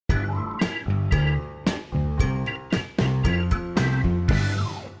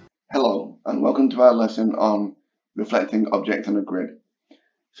and welcome to our lesson on reflecting objects on a grid.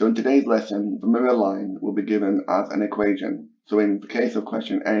 So in today's lesson, the mirror line will be given as an equation. So in the case of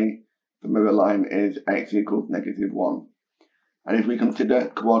question A, the mirror line is x equals -1. And if we consider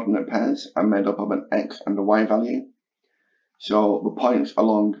coordinate pairs are made up of an x and a y value, so the points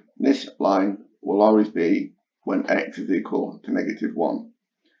along this line will always be when x is equal to -1.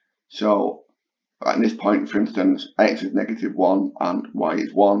 So at this point, for instance, x is -1 and y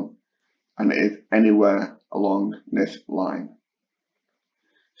is 1, and it is anywhere along this line.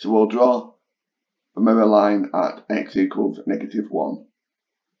 So we'll draw the mirror line at x equals -1.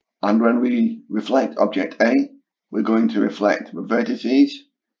 And when we reflect object A, we're going to reflect the vertices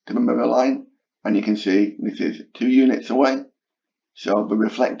to the mirror line, and you can see this is 2 units away. So the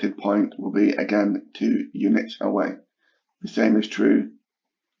reflected point will be again 2 units away. The same is true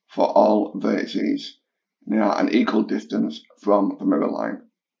for all vertices. They are an equal distance from the mirror line.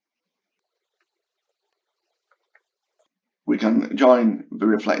 We can join the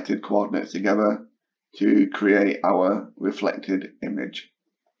reflected coordinates together to create our reflected image.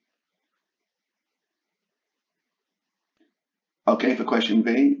 Okay, for question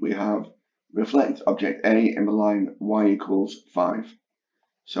B, we have reflect object A in the line y equals 5.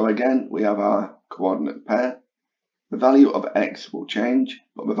 So again, we have our coordinate pair. The value of x will change,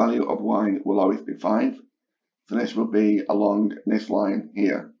 but the value of y will always be 5. So this will be along this line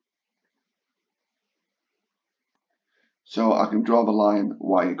here. So I can draw the line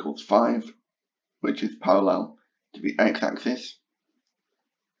y equals 5, which is parallel to the x-axis,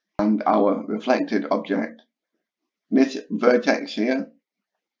 and our reflected object. This vertex here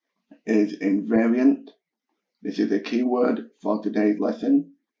is invariant. This is a key word for today's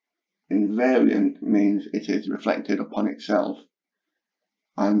lesson. Invariant means it is reflected upon itself.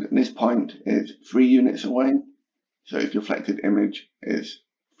 And this point is 3 units away. So its reflected image is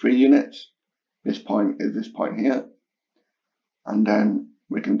 3 units. This point is this point here. And then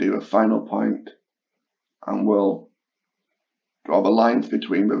we can do a final point, and we'll draw the lines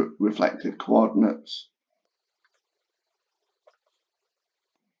between the reflected coordinates.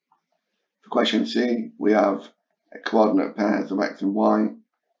 For question C, we have a coordinate pairs of x and y,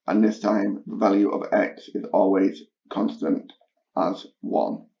 and this time the value of x is always constant as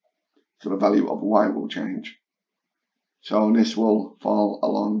 1. So the value of y will change. So this will fall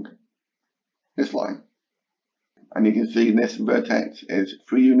along this line. And you can see this vertex is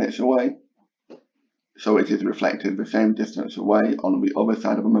 3 units away. So it is reflected the same distance away on the other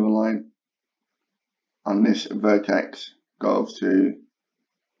side of the mirror line. And this vertex goes to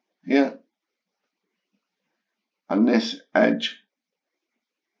here. And this edge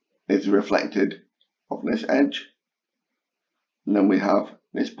is reflected of this edge. And then we have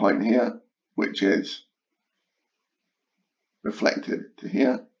this point here, which is reflected to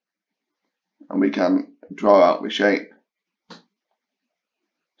here. And we can draw out the shape.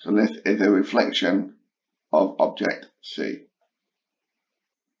 So this is a reflection of object C.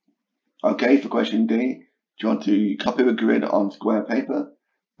 Okay, for question D, do you want to copy the grid on square paper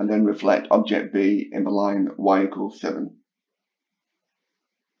and then reflect object B in the line y equals 7?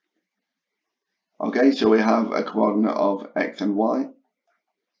 Okay, so we have a coordinate of x and y,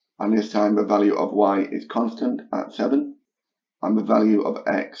 and this time the value of y is constant at 7, and the value of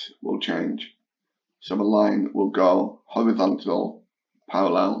x will change. So the line will go horizontal,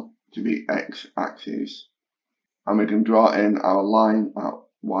 parallel to the x-axis. And we can draw in our line at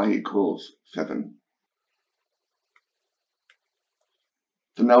y equals 7.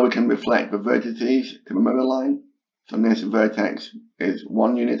 So now we can reflect the vertices to the mirror line. So this vertex is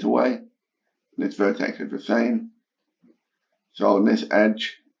 1 unit away. This vertex is the same. So this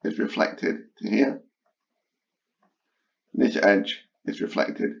edge is reflected to here. This edge is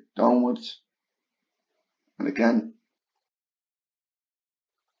reflected downwards. And again,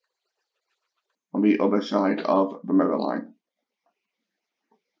 on the other side of the mirror line.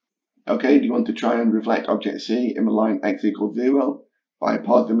 Okay, do you want to try and reflect object C in the line x equals 0 by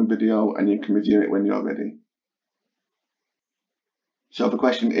pausing the video, and you can resume it when you're ready. So for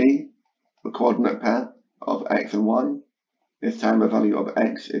question E, the coordinate pair of x and y, this time the value of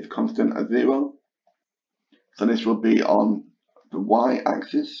x is constant at 0. So this will be on the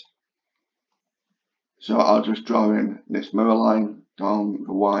y-axis. So I'll just draw in this mirror line down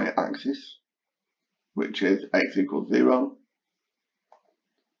the y-axis, which is x equals 0.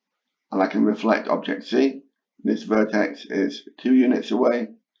 And I can reflect object C. This vertex is 2 units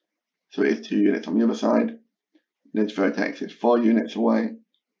away, so it is 2 units on the other side. This vertex is 4 units away,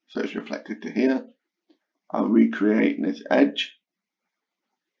 so it's reflected to here. I'll recreate this edge.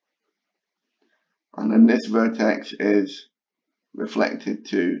 And then this vertex is reflected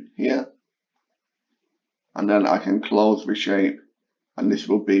to here. and then I can close the shape, and this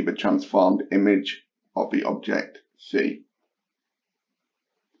will be the transformed image of the object C.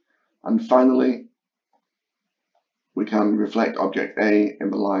 And finally, we can reflect object A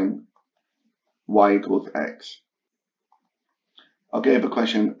in the line y equals x. Okay, for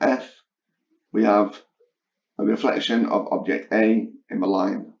question F, we have a reflection of object A in the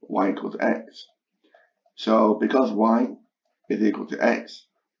line y equals x. So because y is equal to x,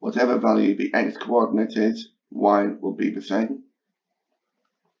 whatever value the x coordinate is, y will be the same.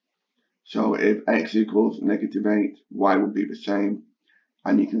 So if x equals -8, y will be the same.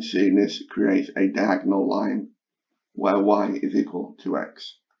 And you can see this creates a diagonal line where y is equal to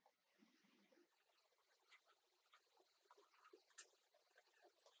x.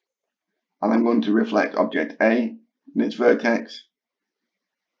 And I'm going to reflect object A in its vertex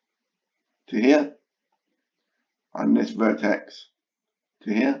to here, and this vertex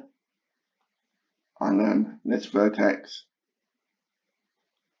to here, and then this vertex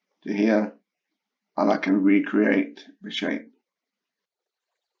to here, and I can recreate the shape.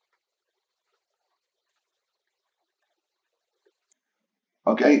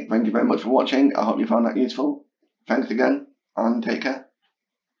 Okay, thank you very much for watching. I hope you found that useful. Thanks again, and take care.